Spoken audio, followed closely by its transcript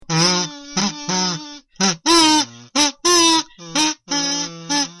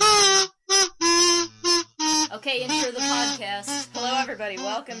everybody.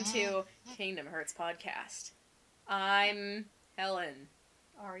 Welcome to Kingdom Hearts Podcast. I'm Helen.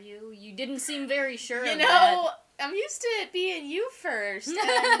 Are you? You didn't seem very sure You of know, that. I'm used to it being you first, and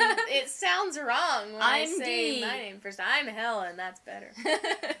it sounds wrong when I say D. my name first. I'm Helen. That's better.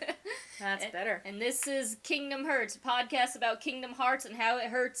 That's better. And this is Kingdom Hearts, a podcast about Kingdom Hearts and how it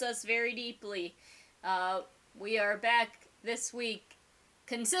hurts us very deeply. We are back this week.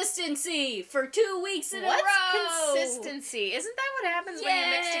 Consistency for 2 weeks in a row. What's consistency? Isn't that what happens when you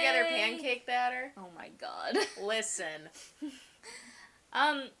mix together pancake batter? Oh my god. Listen.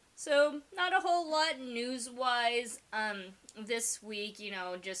 So not a whole lot news-wise, this week,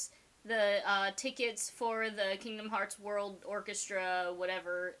 just the, tickets for the Kingdom Hearts World Orchestra,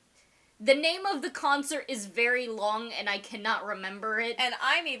 whatever. The name of the concert is very long, and I cannot remember it. And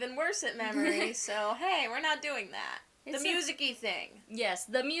I'm even worse at memory, so hey, we're not doing that. The music-y thing. Yes,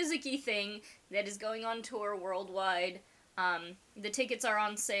 the music-y thing that is going on tour worldwide. The tickets are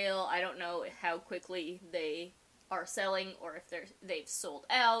on sale. I don't know how quickly they are selling or if they've sold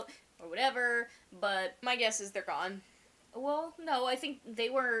out or whatever, but my guess is they're gone. Well, no, I think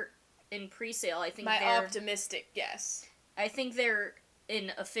they were in pre-sale. I think my optimistic guess. I think they're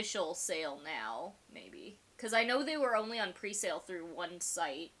in official sale now, maybe. Because I know they were only on pre-sale through one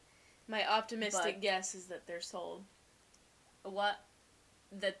site. My optimistic guess is that they're sold. What?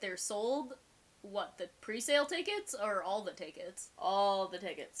 That they're sold? What, the pre-sale tickets or all the tickets? All the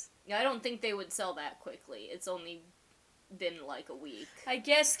tickets. I don't think they would sell that quickly. It's only been like a week. I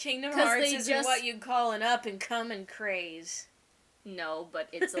guess Kingdom Hearts isn't what you'd call an up-and-coming craze. No, but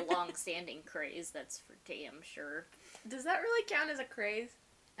it's a long-standing craze, that's for damn sure. Does that really count as a craze?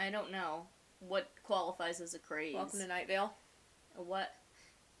 I don't know. What qualifies as a craze? Welcome to Night Vale. What?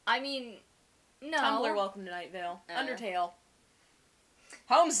 I mean, no. Tumblr, Welcome to Night Vale. Undertale.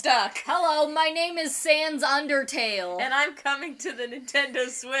 Homestuck! Hello, my name is Sans Undertale. And I'm coming to the Nintendo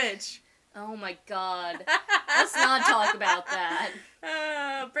Switch. Oh my god. Let's not talk about that.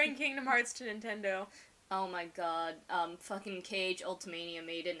 Bring Kingdom Hearts to Nintendo. Oh my god. Fucking Cage Ultimania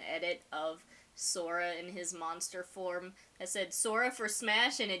made an edit of Sora in his monster form that said Sora for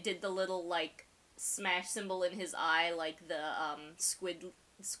Smash, and it did the little, Smash symbol in his eye, like the,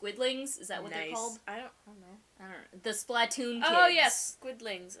 Squidlings? Is that what they're called? I don't know. The Splatoon kids. Oh, yes,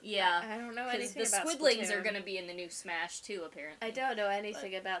 Squidlings. Yeah. I don't know anything about the Squidlings are gonna be in the new Smash, too, apparently. I don't know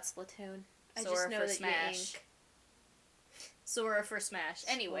anything about Splatoon. I just know that Smash. Sora for Smash.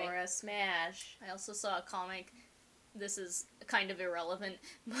 Anyway. Sora Smash. I also saw a comic. This is kind of irrelevant.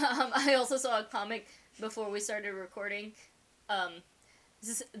 I also saw a comic before we started recording.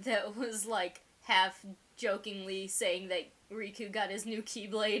 That was, half jokingly saying that Riku got his new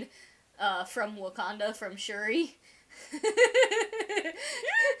Keyblade from Wakanda, from Shuri.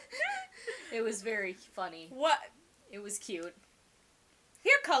 It was very funny. What? It was cute.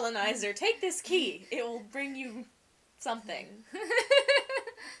 Here, colonizer, take this key. It will bring you something.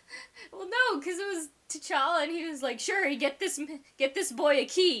 Well, no, because it was T'Challa, and he was like, Shuri, get this boy a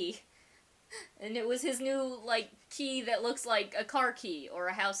key. And it was his new, key that looks like a car key or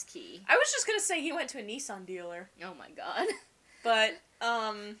a house key. I was just gonna say he went to a Nissan dealer. Oh my god. But,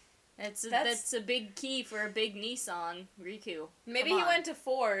 That's a big key for a big Nissan, Riku. Maybe he went to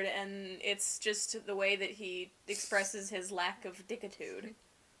Ford, and it's just the way that he expresses his lack of dickitude.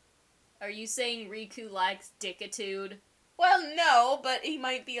 Are you saying Riku lacks dickitude? Well, no, but he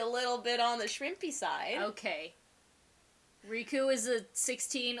might be a little bit on the shrimpy side. Okay. Riku is a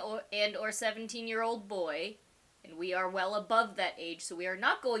 16 or 17-year-old boy, and we are well above that age, so we are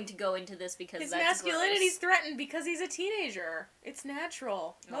not going to go into this because his that's masculinity's threatened because he's a teenager. It's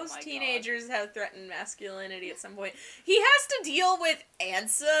natural. Oh Most teenagers have threatened masculinity at some point. He has to deal with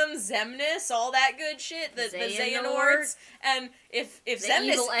Ansem, Xemnas, all that good shit, the Xehanorts, and if Xemnas...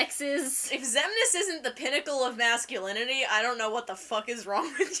 evil exes. If Xemnas isn't the pinnacle of masculinity, I don't know what the fuck is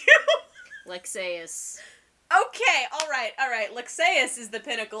wrong with you. Lexaeus. Okay, alright. Lexaeus is the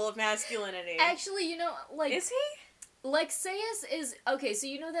pinnacle of masculinity. Actually, Is he? Lexaeus is... Okay, so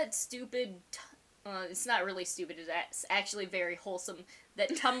you know that stupid... it's not really stupid, it's actually very wholesome. That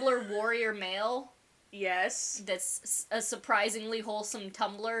Tumblr warrior male? Yes. That's a surprisingly wholesome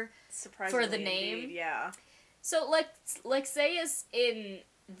Tumblr for the name. Indeed, yeah. So, Lexaeus in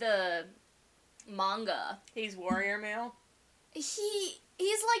the manga... He's warrior male? He's,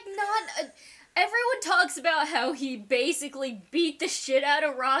 not... Everyone talks about how he basically beat the shit out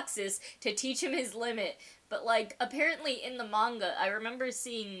of Roxas to teach him his limit, but, apparently in the manga, I remember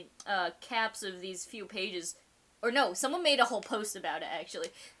seeing, caps of these few pages, or no, someone made a whole post about it, actually,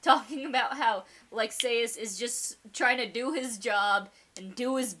 talking about how Lexaeus is just trying to do his job and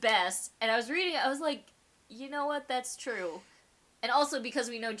do his best, and I was reading it, I was like, you know what, that's true. And also, because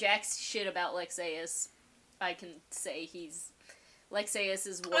we know jack's shit about Lexaeus, I can say Lexaeus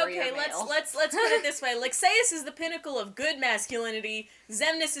is warrior Okay, male. let's put it this way. Lexaeus is the pinnacle of good masculinity.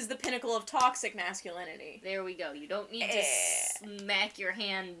 Xemnas is the pinnacle of toxic masculinity. There we go. You don't need to smack your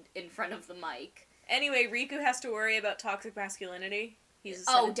hand in front of the mic. Anyway, Riku has to worry about toxic masculinity. He's a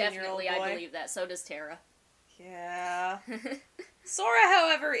 17-year-old definitely, boy. I believe that. So does Terra. Yeah. Sora,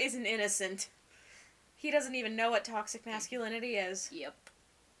 however, isn't innocent. He doesn't even know what toxic masculinity is. Yep.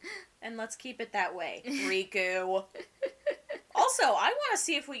 And let's keep it that way. Riku. Also, I want to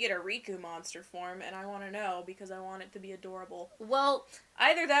see if we get a Riku monster form, and I want to know, because I want it to be adorable. Well...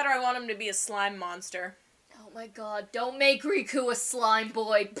 Either that or I want him to be a slime monster. Oh my god, don't make Riku a slime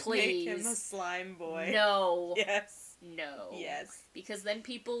boy, please. Make him a slime boy. No. Yes. No. Yes. Because then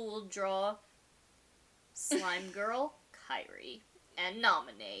people will draw Slime Girl, Kairi, and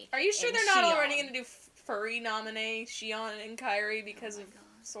Nominate. Are you sure and they're not Shion. already going to do furry nominate Shion and Kairi because of God.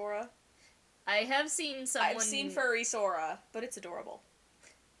 Sora? I have seen someone... I've seen furry Sora, but it's adorable.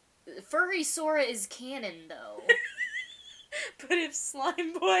 Furry Sora is canon, though. But if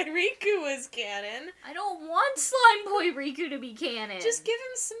Slime Boy Riku was canon, I don't want Slime Boy Riku to be canon. just give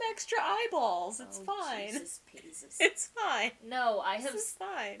him some extra eyeballs. It's fine. Jesus, Jesus. It's fine. No, This is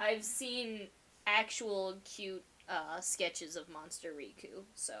fine. I've seen actual cute sketches of Monster Riku,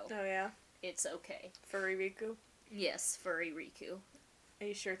 so Oh yeah, it's okay. furry Riku. Yes, furry Riku. Are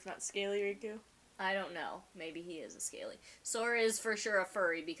you sure it's not scaly Riku? I don't know. Maybe he is a scaly. Sora is for sure a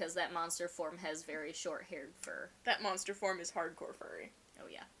furry because that monster form has very short-haired fur. That monster form is hardcore furry. Oh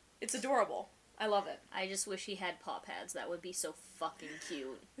yeah. It's adorable. I love it. I just wish he had paw pads. That would be so fucking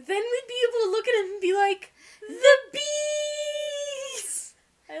cute. Then we'd be able to look at him and be like, the bees!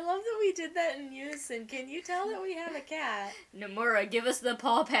 I love that we did that in unison. Can you tell that we have a cat? Nomura, give us the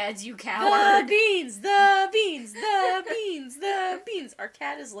paw pads, you The coward! beans! The beans! The beans! The beans! Our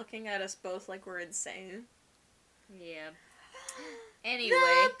cat is looking at us both like we're insane. Yeah. Anyway.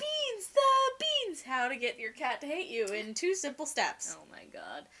 The beans! The beans! How to get your cat to hate you in 2 simple steps. Oh my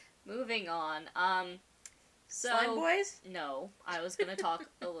god. Moving on. So... Slime boys? No, I was gonna talk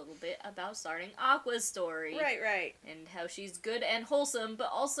a little bit about starting Aqua's story. Right. And how she's good and wholesome, but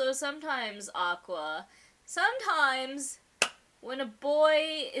also sometimes, Aqua, sometimes when a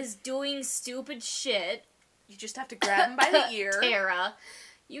boy is doing stupid shit, You just have to grab him by the ear. Terra,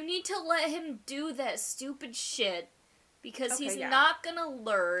 you need to let him do that stupid shit because Okay, he's yeah. not gonna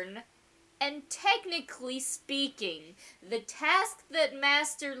learn. And technically speaking, the task that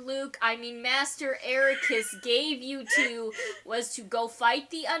Master Ericus gave you to was to go fight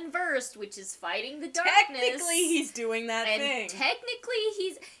the Unversed, which is fighting the darkness. Technically, he's doing that and thing.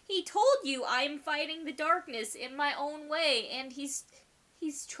 technically he told you I'm fighting the darkness in my own way, and he's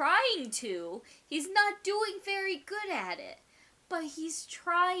trying to. He's not doing very good at it. But he's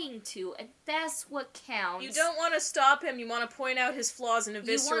trying to, and that's what counts. You don't want to stop him. You want to point out his flaws and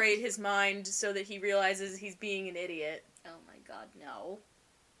eviscerate his mind so that he realizes he's being an idiot. Oh my god, no.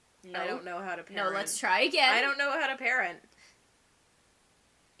 I don't know how to parent. No, let's try again. I don't know how to parent.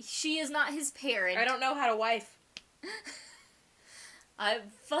 She is not his parent. I don't know how to wife. I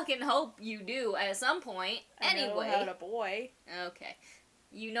fucking hope you do at some point. Anyway. I know how to boy. Okay.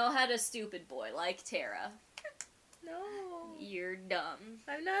 You know how to stupid boy, like Terra. No. You're dumb.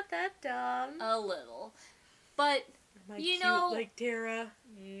 I'm not that dumb. A little. But, Am I you cute know... like Terra?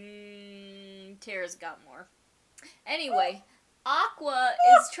 Terra's got more. Anyway, Aqua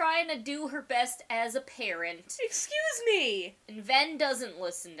is trying to do her best as a parent. Excuse me. And Ven doesn't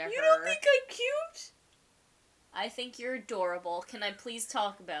listen to her. You don't think I'm cute? I think you're adorable. Can I please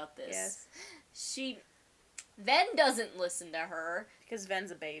talk about this? Yes. Ven doesn't listen to her. Because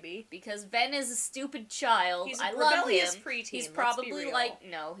Ven's a baby. Because Ven is a stupid child. He's a I love him. rebellious preteen. He's let's be probably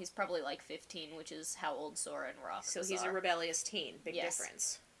real. he's probably like 15, which is how old Sora and Roxas So he's are. a rebellious teen. Big Yes.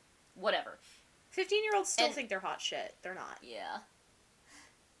 difference. Whatever. 15-year-olds still And- think they're hot shit. They're not. Yeah.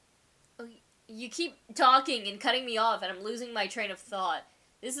 Oh, you keep talking and cutting me off, and I'm losing my train of thought.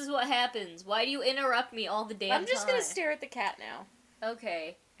 This is what happens. Why do you interrupt me all the damn time? I'm just gonna stare at the cat now.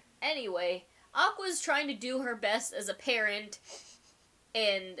 Okay. Anyway, Aqua's trying to do her best as a parent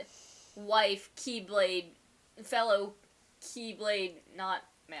and wife, fellow Keyblade, not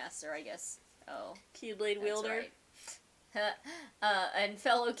master, I guess. Oh. Keyblade That's wielder. right. And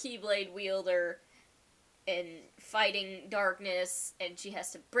fellow Keyblade wielder and fighting darkness, and she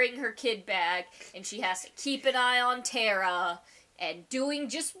has to bring her kid back, and she has to keep an eye on Terra, and doing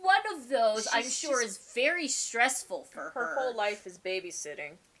just one of those, I'm sure, is very stressful for her. Her whole life is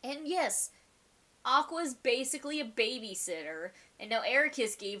babysitting. And yes, Aqua's basically a babysitter, and now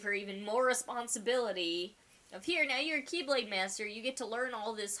Ericus gave her even more responsibility, Of here, now you're a Keyblade Master, you get to learn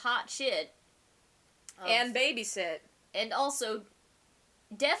all this hot shit. And babysit. And also,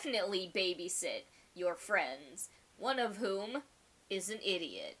 definitely babysit your friends, one of whom is an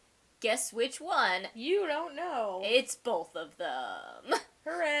idiot. Guess which one? You don't know. It's both of them.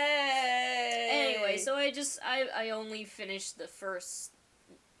 Hooray! Anyway, so I only finished the first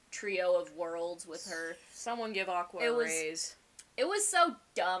trio of worlds with her. Someone give Aqua a raise. It was so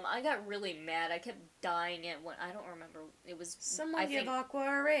dumb. I got really mad. I kept dying at one. I don't remember. It was. Someone give Aqua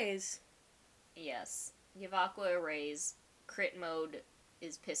a raise. Yes. Give Aqua a raise. Crit mode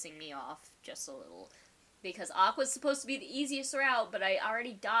is pissing me off just a little. Because Aqua's supposed to be the easiest route, but I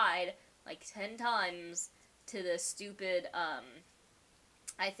already died like 10 times to the stupid,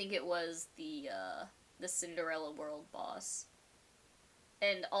 I think it was the Cinderella World boss.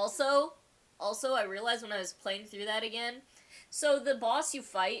 And also, I realized when I was playing through that again, so the boss you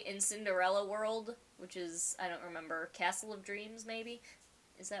fight in Cinderella World, which is, I don't remember, Castle of Dreams, maybe?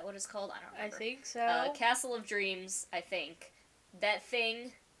 Is that what it's called? I don't remember. I think so. Castle of Dreams, I think. That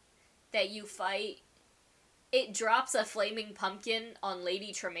thing that you fight, it drops a flaming pumpkin on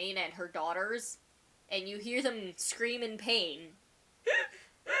Lady Tremaine and her daughters, and you hear them scream in pain.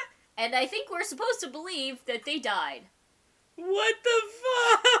 And I think we're supposed to believe that they died. What the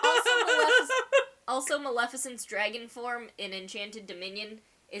fuck? Also, Maleficent's dragon form in Enchanted Dominion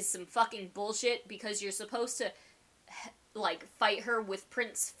is some fucking bullshit, because you're supposed to, like, fight her with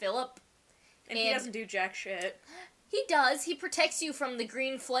Prince Philip. And he doesn't do jack shit. He does. He protects you from the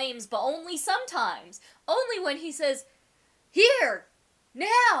green flames, but only sometimes. Only when he says, "Here!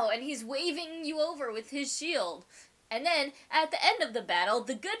 Now!" And he's waving you over with his shield. And then, at the end of the battle,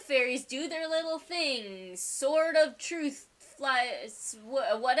 the good fairies do their little thing. Sword of Truth,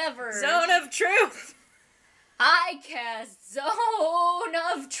 whatever. Zone of Truth! I cast Zone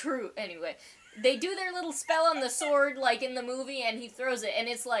of Truth. Anyway, they do their little spell on the sword, like in the movie, and he throws it, and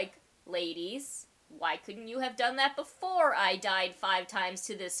it's like, ladies, why couldn't you have done that before I died 5 times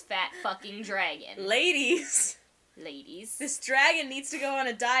to this fat fucking dragon? Ladies. This dragon needs to go on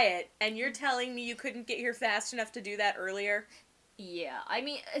a diet, and you're telling me you couldn't get here fast enough to do that earlier? Yeah, I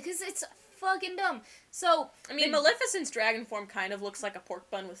mean, because it's fucking dumb. So, I mean, Maleficent's dragon form kind of looks like a pork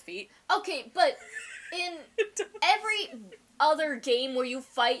bun with feet. Okay, but in every other game where you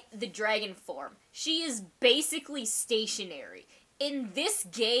fight the dragon form, she is basically stationary. In this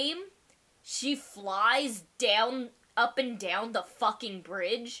game, she flies up and down the fucking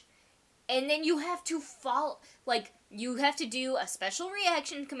bridge, and then you have to you have to do a special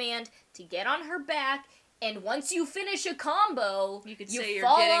reaction command to get on her back, and once you finish a combo, you could say you're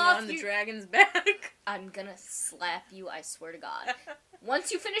getting on the dragon's back. I'm gonna slap you, I swear to God.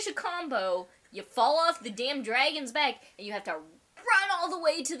 Once you finish a combo, you fall off the damn dragon's back, and you have to run all the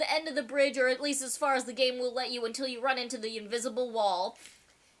way to the end of the bridge, or at least as far as the game will let you, until you run into the invisible wall.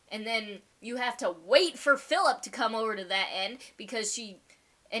 And then you have to wait for Philip to come over to that end, because he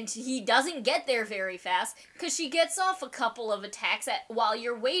doesn't get there very fast, because she gets off a couple of attacks while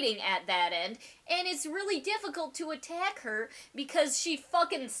you're waiting at that end, and it's really difficult to attack her, because she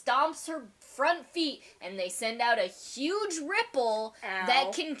fucking stomps her front feet, and they send out a huge ripple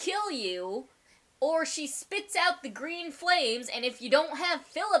that can kill you, or she spits out the green flames, and if you don't have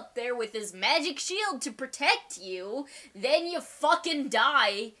Philip there with his magic shield to protect you, then you fucking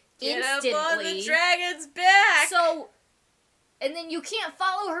die instantly. Get up on the dragon's back! So, and then you can't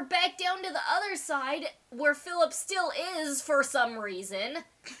follow her back down to the other side, where Philip still is for some reason,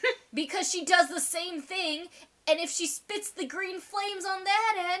 because she does the same thing, and if she spits the green flames on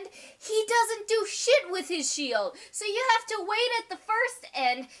that end, he doesn't do shit with his shield. So you have to wait at the first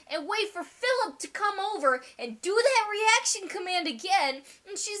end, and wait for Philip to come over, and do that reaction command again,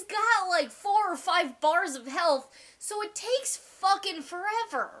 and she's got like 4 or 5 bars of health, so it takes fucking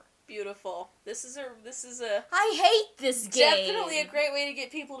forever. Beautiful. This is a I hate this game. Definitely a great way to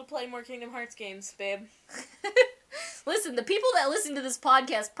get people to play more Kingdom Hearts games, babe. Listen, the people that listen to this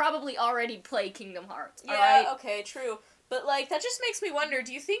podcast probably already play Kingdom Hearts, yeah, alright? Okay, true. But, like, that just makes me wonder,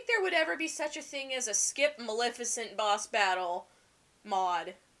 do you think there would ever be such a thing as a skip Maleficent boss battle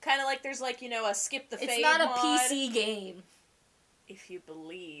mod? Kind of like there's, like, a skip the Fade mod. It's not a PC game. If you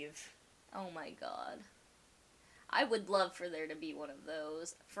believe. Oh my god. I would love for there to be one of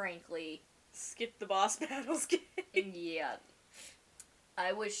those, frankly. Skip the boss battles game. Yeah.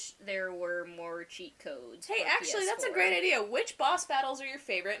 I wish there were more cheat codes. Hey, actually, that's a great idea. Which boss battles are your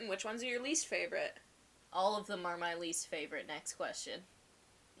favorite, and which ones are your least favorite? All of them are my least favorite. Next question.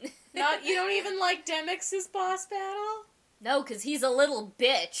 You don't even like Demyx's boss battle? No, because he's a little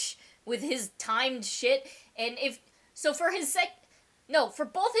bitch with his timed shit, and so for his No, for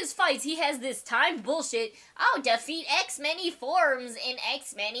both his fights, he has this timed bullshit. Oh, defeat X many forms in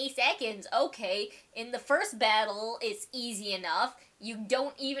X many seconds. Okay, in the first battle, it's easy enough. You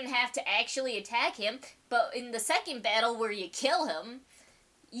don't even have to actually attack him. But in the second battle where you kill him,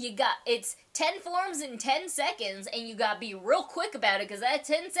 it's 10 forms in 10 seconds, and you gotta be real quick about it, because that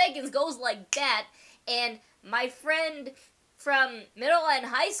 10 seconds goes like that. And my friend from middle and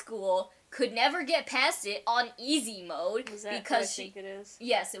high school could never get past it on easy mode. Is that because who I think it is?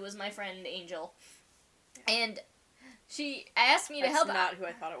 Yes, it was my friend Angel. And she asked me to help out. That's not who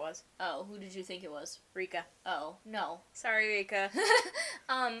I thought it was. Oh, who did you think it was? Rika. Oh, no. Sorry, Rika.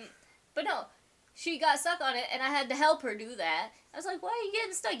 But no, she got stuck on it, and I had to help her do that. I was like, why are you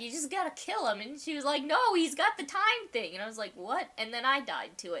getting stuck? You just gotta kill him. And she was like, no, he's got the time thing. And I was like, what? And then I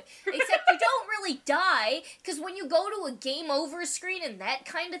died to it. Except you don't really die, because when you go to a game over screen and that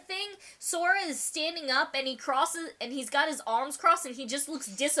kind of thing, Sora is standing up, and he crosses, and he's got his arms crossed, and he just looks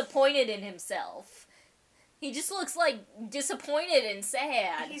disappointed in himself. He just looks, like, disappointed and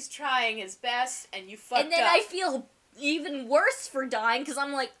sad. He's trying his best, and you fucked up. And then I feel even worse for dying, because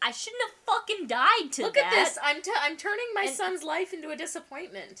I'm like, I shouldn't have fucking died to Look that. at this. I'm turning my son's life into a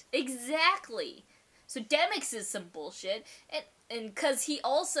disappointment. Exactly. So Demyx is some bullshit, and because he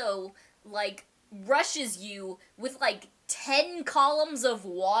also, like, rushes you with, like, 10 columns of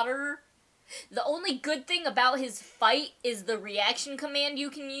water. The only good thing about his fight is the reaction command you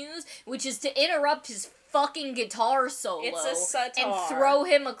can use, which is to interrupt his fucking guitar solo. It's a sitar. And throw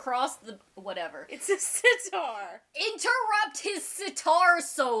him across the... whatever. It's a sitar. Interrupt his sitar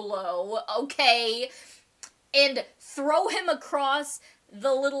solo, okay? And throw him across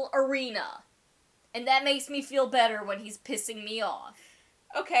the little arena. And that makes me feel better when he's pissing me off.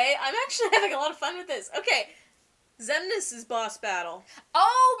 Okay, I'm actually having a lot of fun with this. Okay, Xemnas' boss battle.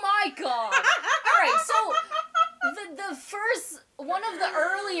 Oh my god! Alright, so... The first, one of the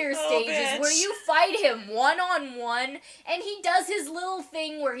earlier stages where you fight him one-on-one, and he does his little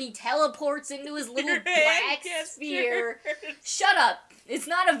thing where he teleports into his little black sphere. Shut up! It's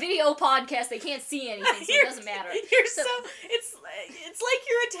not a video podcast, they can't see anything, so it doesn't matter. It's like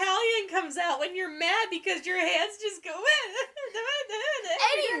your Italian comes out when you're mad because your hands just go...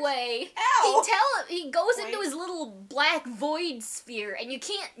 Anyway, he goes into his little black void sphere, and you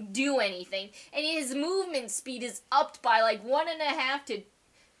can't do anything, and his movement speed is upped by like 1.5 to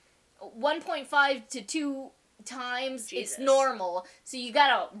 1.5 to 2 times Jesus. It's normal, so you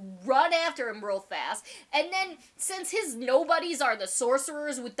gotta run after him real fast. And then, since his nobodies are the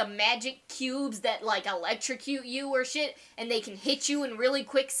sorcerers with the magic cubes that like electrocute you or shit, and they can hit you in really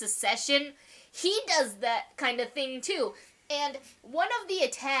quick succession, he does that kind of thing too. And one of the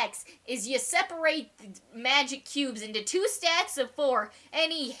attacks is you separate the magic cubes into 2 stacks of 4,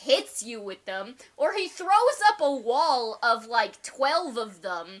 and he hits you with them, or he throws up a wall of like 12 of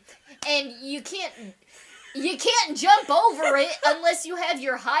them, and you can't jump over it unless you have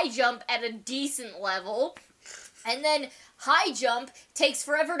your high jump at a decent level. And then high jump takes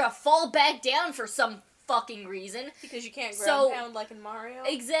forever to fall back down for some fucking reason. Because you can't ground pound like in Mario.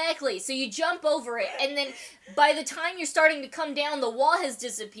 Exactly. So you jump over it, and then by the time you're starting to come down, the wall has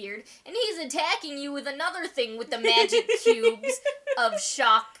disappeared, and he's attacking you with another thing with the magic cubes of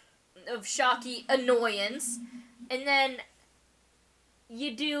shocky annoyance. And then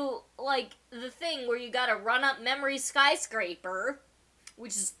you do, like, the thing where you gotta run up Memory Skyscraper,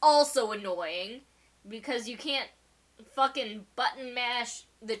 which is also annoying, because you can't fucking button mash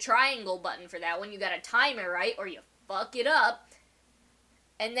the triangle button for that one. You gotta time it right, or you fuck it up.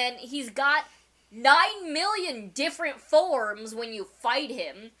 And then he's got 9 million different forms when you fight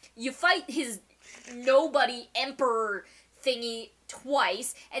him. You fight his nobody emperor thingy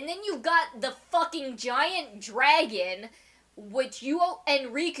twice, and then you've got the fucking giant dragon, which you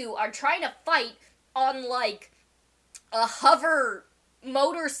and Riku are trying to fight on, like, a hover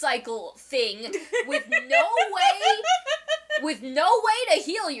motorcycle thing with no way to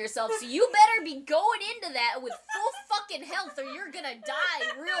heal yourself, so you better be going into that with full fucking health, or you're gonna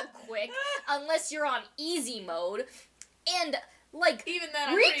die real quick, unless you're on easy mode. And, like, even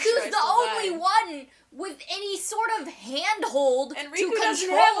then, Riku's the only one with any sort of handhold and Riku to control doesn't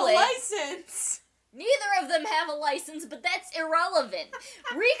have a it. license. Neither of them have a license, but that's irrelevant.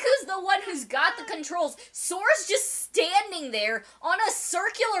 Riku's the one who's got the controls. Sora's just standing there on a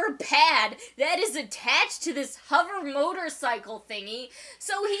circular pad that is attached to this hover motorcycle thingy.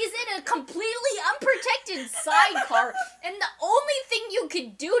 So he's in a completely unprotected sidecar, and the only thing you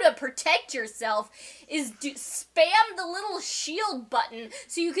can do to protect yourself is spam the little shield button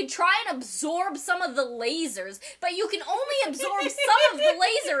so you can try and absorb some of the lasers, but you can only absorb some of the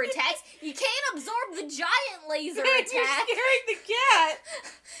laser attacks You can't absorb the giant laser You're attack. scaring the cat.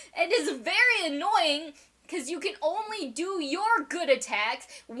 And it's very annoying because you can only do your good attacks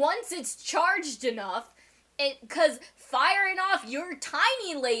once it's charged enough. Because firing off your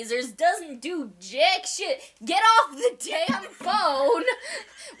tiny lasers doesn't do jack shit. Get off the damn phone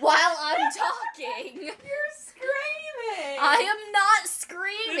while I'm talking. You're screaming. I am not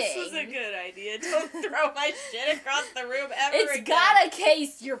screaming. This was a good idea. Don't throw my shit across the room ever It's again. got a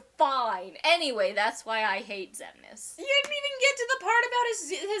case, you're fine. Anyway, that's why I hate Xemnas. You didn't even get to the part about his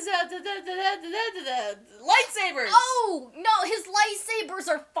lightsabers. Oh, no, his lightsabers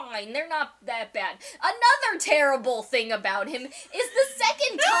are fine. They're not that bad. Another terrible thing about him is the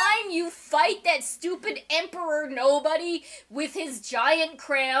second time you fight that stupid Emperor Nobody with his giant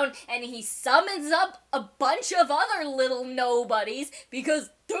crown and he summons up a bunch of other little nobodies because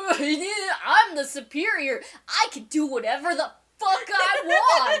I'm the superior. I can do whatever the fuck I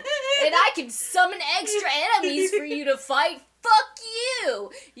want. And I can summon extra enemies for you to fight. Fuck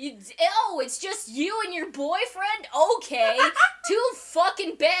you! It's just you and your boyfriend? Okay. Too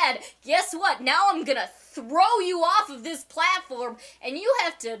fucking bad. Guess what? Now I'm gonna throw you off of this platform and you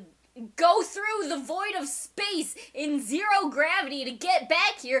have to go through the void of space in zero gravity to get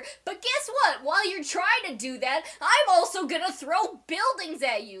back here. But guess what? While you're trying to do that, I'm also gonna throw buildings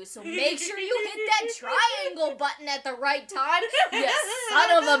at you. So make sure you hit that triangle button at the right time, you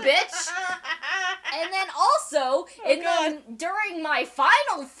son of a bitch. And then also, during my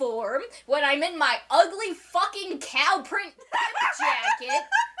final form, when I'm in my ugly fucking cow print jacket.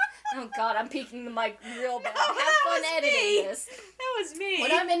 Oh god, I'm peeking the mic real bad. No, Have fun editing this. That was me.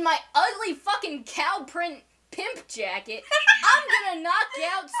 When I'm in my ugly fucking cow print pimp jacket, I'm gonna knock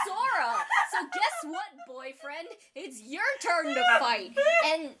out Sora. So guess what, boyfriend? It's your turn to fight.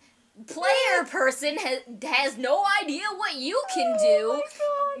 And player person has no idea what you can do.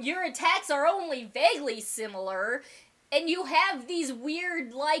 Your attacks are only vaguely similar. And you have these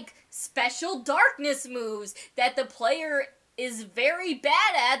weird, like, special darkness moves that the player is very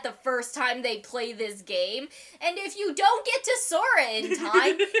bad at the first time they play this game. And if you don't get to Sora in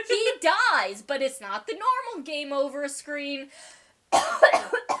time, he dies. But it's not the normal game over screen.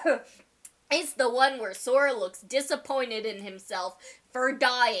 It's the one where Sora looks disappointed in himself for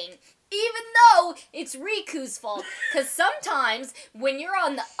dying. Even though it's Riku's fault. Because sometimes, when you're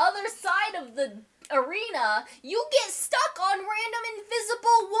on the other side of the arena, you get stuck on random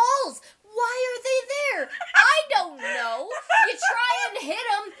invisible walls. Why are they there? I don't know. You try and hit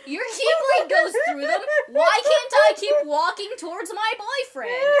them, your Keyblade goes through them. Why can't I keep walking towards my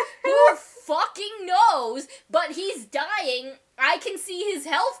boyfriend? Who fucking knows? But he's dying. I can see his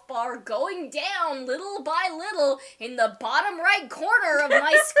health bar going down little by little in the bottom right corner of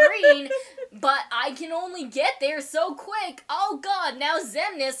my screen, but I can only get there so quick. Oh god, now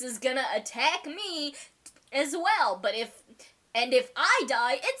Xemnas is gonna attack me as well, but if I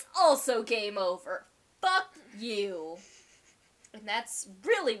die, it's also game over. Fuck you. And that's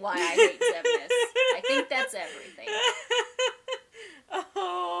really why I hate Xemnas. I think that's everything.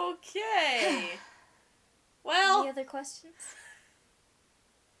 Okay. Well, Any other questions?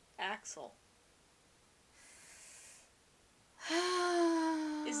 Axel.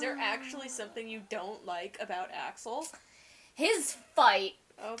 Is there actually something you don't like about Axel? His fight,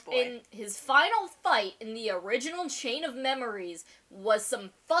 Oh boy. in his final fight in the original Chain of Memories was some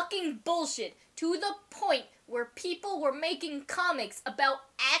fucking bullshit to the point where people were making comics about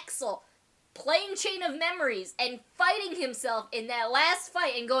Axel playing Chain of Memories and fighting himself in that last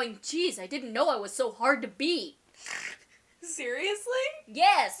fight and going, geez, I didn't know I was so hard to beat. Seriously?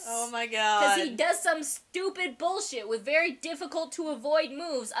 Yes! Oh my god. Because he does some stupid bullshit with very difficult to avoid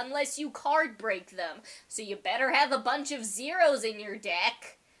moves unless you card break them. So you better have a bunch of zeros in your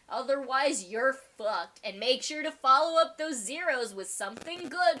deck. Otherwise, you're fucked. And make sure to follow up those zeros with something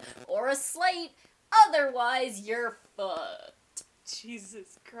good or a slate. Otherwise, you're fucked.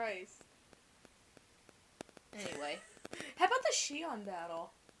 Jesus Christ. Anyway. How about the Shion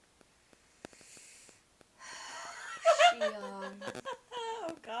battle? Shion.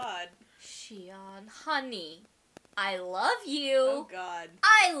 Oh god. Shion. Honey. I love you. Oh god.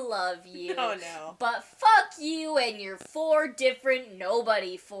 I love you. Oh no. But fuck you and your 4 different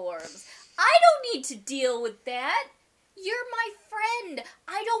nobody forms. I don't need to deal with that. You're my friend.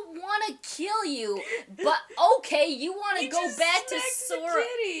 I don't want to kill you. But okay, you want to go back to Sora.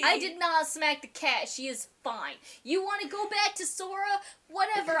 I did not smack the cat. She is fine. You want to go back to Sora?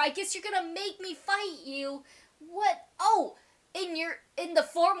 Whatever. I guess you're going to make me fight you. What? Oh, in the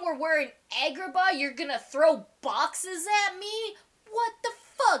form where we're in Agrabah, you're gonna throw boxes at me? What the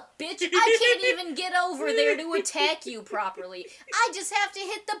fuck, bitch? I can't even get over there to attack you properly. I just have to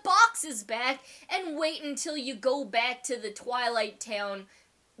hit the box Roxas back and wait until you go back to the Twilight Town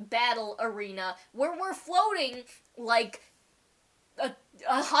battle arena where we're floating like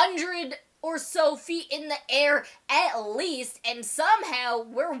 100 or so feet in the air at least, and somehow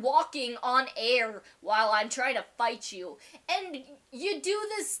we're walking on air while I'm trying to fight you. And you do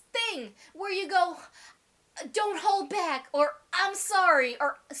this thing where you go, don't hold back, or I'm sorry,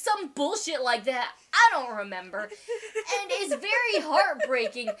 or some bullshit like that. I don't remember. And it's very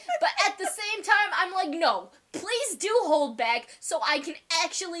heartbreaking, but at the same time, I'm like, no, please do hold back so I can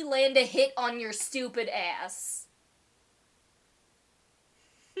actually land a hit on your stupid ass.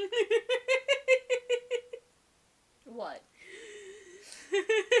 What?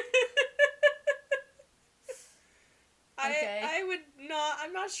 Okay. I would not,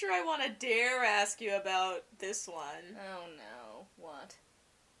 I'm not sure I want to dare ask you about this one. Oh no. What?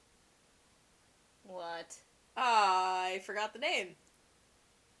 What? I forgot the name.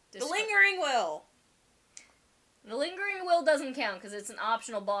 The Lingering Will. The Lingering Will doesn't count because it's an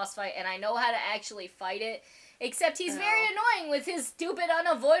optional boss fight and I know how to actually fight it. Except he's very annoying with his stupid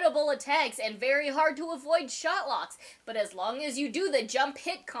unavoidable attacks and very hard to avoid shot locks. But as long as you do the jump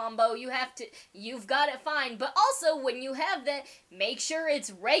hit combo, you've got it fine. But also when you have that, make sure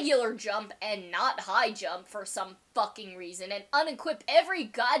it's regular jump and not high jump for some fucking reason. And unequip every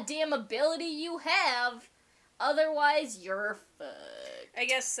goddamn ability you have. Otherwise, you're fucked. I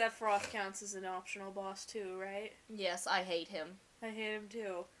guess Sephiroth counts as an optional boss too, right? Yes, I hate him. I hate him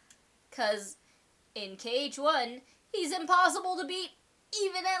too. 'Cause in KH1, he's impossible to beat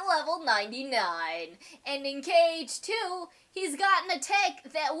even at level 99. And in KH2, he's got an attack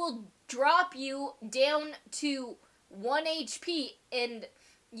that will drop you down to 1 HP and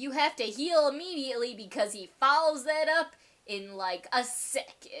you have to heal immediately because he follows that up in like a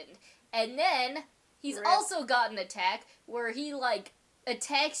second. And then he's also got an attack where he like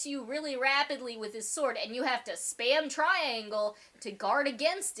attacks you really rapidly with his sword and you have to spam triangle to guard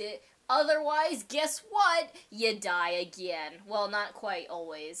against it. Otherwise, guess what? You die again. Well, not quite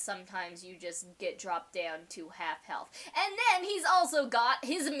always. Sometimes you just get dropped down to half health. And then he's also got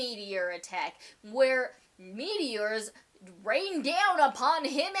his meteor attack, where meteors rain down upon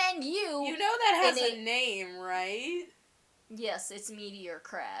him and you. You know that has a name, right? Yes, it's Meteor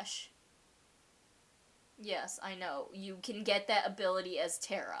Crash. Yes, I know. You can get that ability as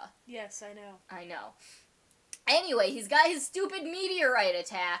Terra. Yes, I know. I know. Anyway, he's got his stupid meteorite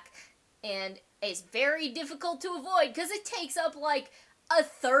attack. And it's very difficult to avoid because it takes up like a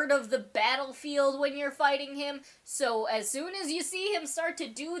third of the battlefield when you're fighting him. So as soon as you see him start to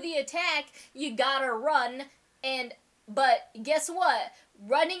do the attack, you gotta run. But guess what?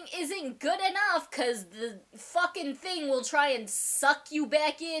 Running isn't good enough because the fucking thing will try and suck you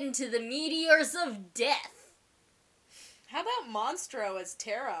back into the meteors of death. How about Monstro as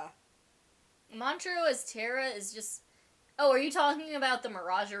Terra? Monstro as Terra is just... Oh, are you talking about the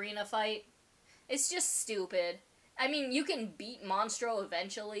Mirage Arena fight? It's just stupid. I mean, you can beat Monstro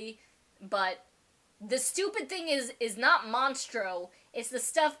eventually, but the stupid thing is not Monstro. It's the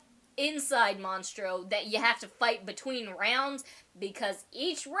stuff inside Monstro that you have to fight between rounds, because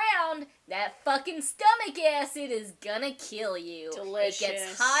each round, that fucking stomach acid is gonna kill you. Delicious. It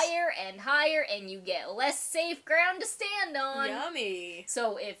gets higher and higher, and you get less safe ground to stand on. Yummy.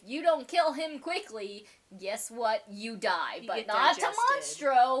 So if you don't kill him quickly, guess what? You die. You but get not digested. to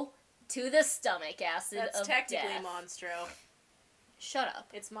Monstro, to the stomach acid That's of technically death. Monstro. Shut up.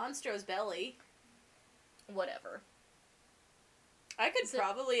 It's Monstro's belly. Whatever. I could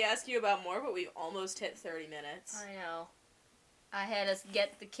probably ask you about more, but we've almost hit 30 minutes. I know. I had us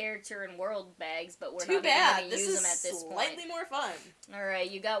get the character and world bags, but we're Too not bad. going to use them at this point. Slightly more fun. Alright,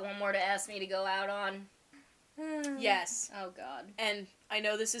 you got one more to ask me to go out on? Yes. Oh, God. And I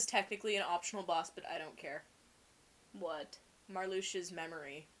know this is technically an optional boss, but I don't care. What? Marluxia's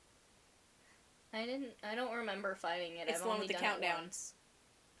memory. I don't remember fighting it. It's I've the one only with the done countdown. it once.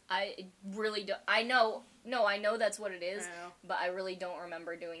 I really don't. I know that's what it is, I know. but I really don't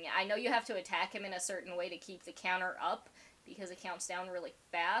remember doing it. I know you have to attack him in a certain way to keep the counter up, because it counts down really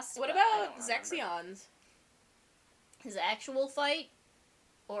fast. What but I about don't remember. Zexion's? His actual fight?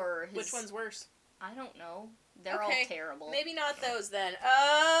 Or his... Which one's worse? I don't know. They're all terrible. Maybe not those then.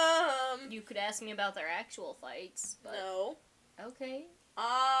 You could ask me about their actual fights, but... No. Okay.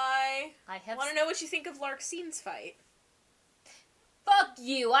 I have... want to know what you think of Larxine's fight. Fuck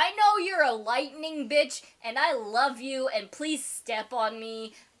you. I know you're a lightning bitch, and I love you, and please step on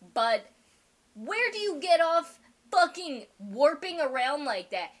me, but where do you get off fucking warping around like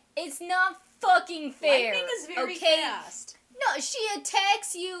that? It's not fucking fair. Lightning is very okay? fast. No, she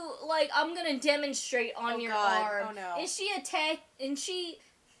attacks you like I'm gonna demonstrate on your arm. Oh no. And she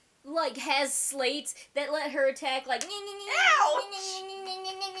like, has slates that let her attack, like,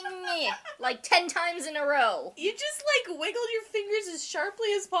 like 10 times in a row. You just, like, wiggled your fingers as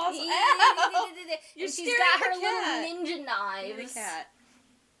sharply as possible. You're And she's got her cat. little ninja knives The cat.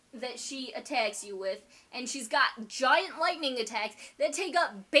 that she attacks you with, and she's got giant lightning attacks that take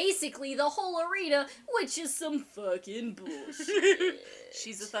up basically the whole arena, which is some fucking bullshit.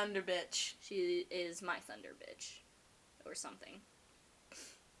 She's a thunder bitch. She is my thunder bitch. Or something.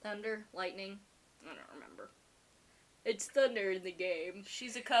 Thunder? Lightning? I don't remember. It's thunder in the game.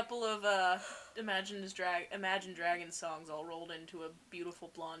 She's a couple of, Imagine Dragons songs all rolled into a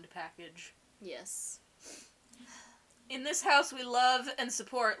beautiful blonde package. Yes. In this house, we love and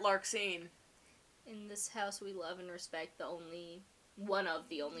support Larxene. In this house, we love and respect one of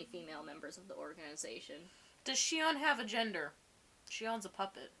the only female members of the organization. Does Shion have a gender? Shion's a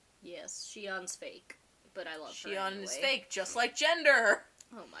puppet. Yes, Shion's fake, but I love her Shion anyway. is fake, just like gender!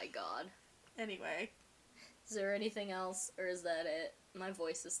 Oh my god. Anyway. Is there anything else, or is that it? My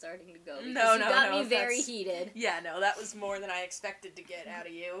voice is starting to go. You No, got me very heated. Yeah, no, that was more than I expected to get out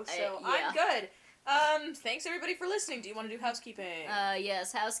of you, so yeah. I'm good. Thanks everybody for listening. Do you want to do housekeeping?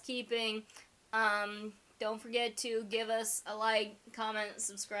 Yes, housekeeping. Don't forget to give us a like, comment,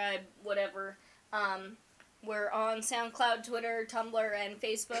 subscribe, whatever. We're on SoundCloud, Twitter, Tumblr, and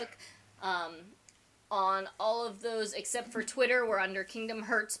Facebook. On all of those, except for Twitter, we're under Kingdom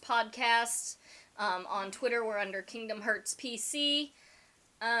Hearts Podcast. On Twitter, we're under Kingdom Hearts PC.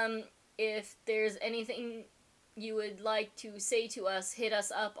 If there's anything you would like to say to us, hit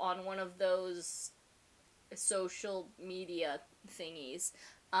us up on one of those social media thingies.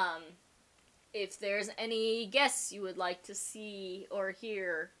 If there's any guests you would like to see or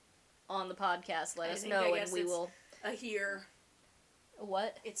hear on the podcast, let us know, and we will... A here.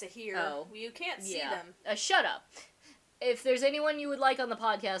 What? It's a here. Oh. You can't see them. Shut up. If there's anyone you would like on the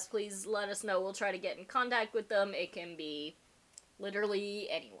podcast, please let us know. We'll try to get in contact with them. It can be literally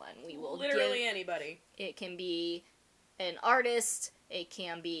anyone. We will literally anybody. It can be an artist. It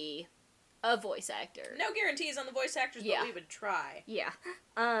can be a voice actor. No guarantees on the voice actors, but we would try. Yeah.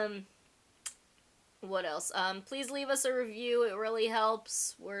 What else? Please leave us a review. It really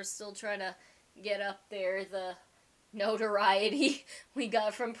helps. We're still trying to get up there. The notoriety we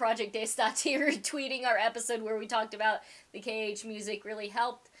got from Project Estati retweeting our episode where we talked about the KH music really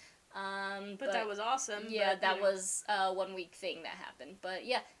helped. But that was awesome. Yeah, that was a 1 week thing that happened. But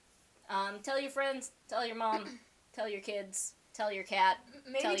yeah, tell your friends, tell your mom, tell your kids, tell your cat,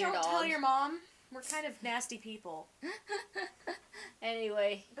 maybe tell your don't dog. tell your mom. We're kind of nasty people.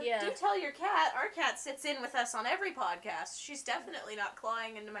 Anyway, but yeah. do tell your cat. Our cat sits in with us on every podcast. She's definitely not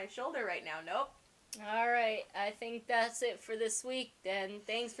clawing into my shoulder right now. Nope. Alright, I think that's it for this week, then.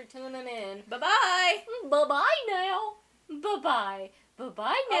 Thanks for tuning in. Bye-bye! Bye-bye now! Bye-bye.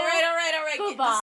 Bye-bye now. Alright. Bye-bye.